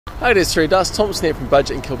Hi there, Sreedas. Thompson here from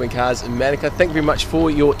Budget and Kilburn Cars in MANUKAU. Thank you very much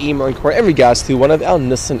for your email inquiry in regards to one of our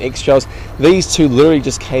Nissan X-Trails. These two literally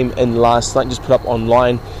just came in last night, just put up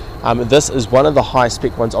online. This is one of the high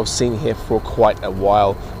spec ones I've seen here for quite a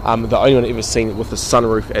while. The only one I've ever seen with a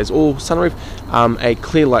sunroof a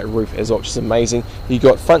clear light roof as well, which is amazing. You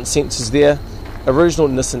got front sensors there, original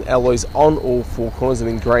Nissan alloys on all four corners, have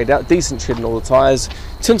been greyed out, decent tread on all the tyres,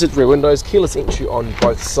 tinted rear windows, keyless entry on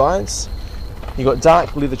both sides. You got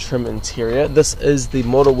dark leather trim interior. This is the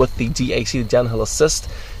model with the DAC, the downhill assist.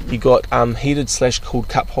 You got heated/cooled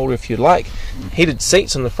cup holder if you'd like. Heated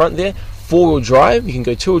seats on the front there. 4-wheel drive. You can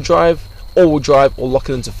go 2-wheel drive, all-wheel drive, or lock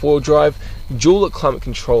it into 4-wheel drive. Dual climate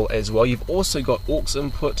control as well. You've also got aux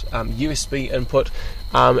input, USB input.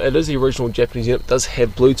 It is the original Japanese unit. It does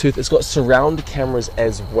have Bluetooth. It's got surround cameras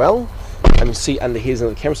as well. And you see under here's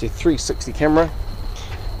another camera, so 360 camera.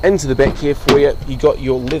 Into the back here for you, you got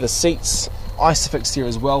your leather seats. Isofix here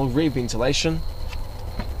as well, rear ventilation.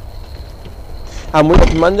 We're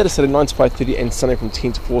open Monday to Saturday 9 to 5:30 and Sunday from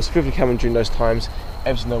 10 to 4, so if you come in during those times,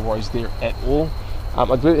 absolutely no worries there at all. I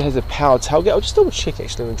believe it has a power tailgate. I'll just double check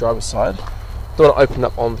actually on the driver's side. Don't want to open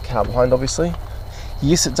up on the car behind obviously.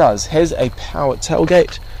 Yes it does, has a power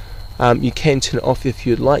tailgate. You can turn it off if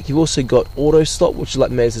you'd like. You've also got auto stop, which is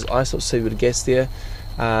like Mazda's iStop, so you got a gas there.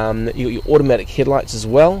 You got your automatic headlights as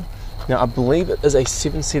well. Now I believe it is a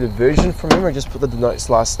 7-seater version from memory. I just put the notes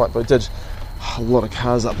last night, but I did a lot of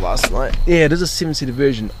cars up last night. Yeah, it is a 7-seater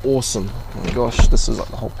version. Awesome. Oh my gosh, this is like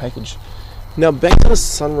the whole package. Now back to the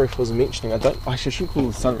sunroof I was mentioning. I shouldn't call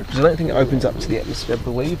it the sunroof because I don't think it opens up to the atmosphere. I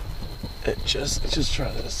believe let's just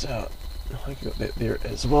try this out. I think you got that there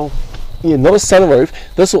as well. Yeah, not a sunroof.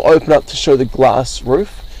 This will open up to show the glass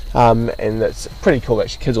roof, and that's pretty cool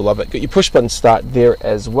actually. Kids will love it. Got your push button start there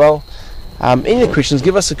as well. Any questions,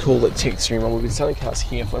 give us a call at text or email. We've been selling cars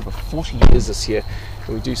here for over 40 years this year,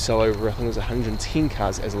 and we do sell over, I think it was 110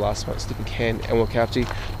 cars as of last month, so if we can and work after you.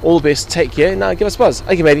 All the best, take care, now give us a buzz.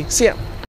 Okay matey, see ya.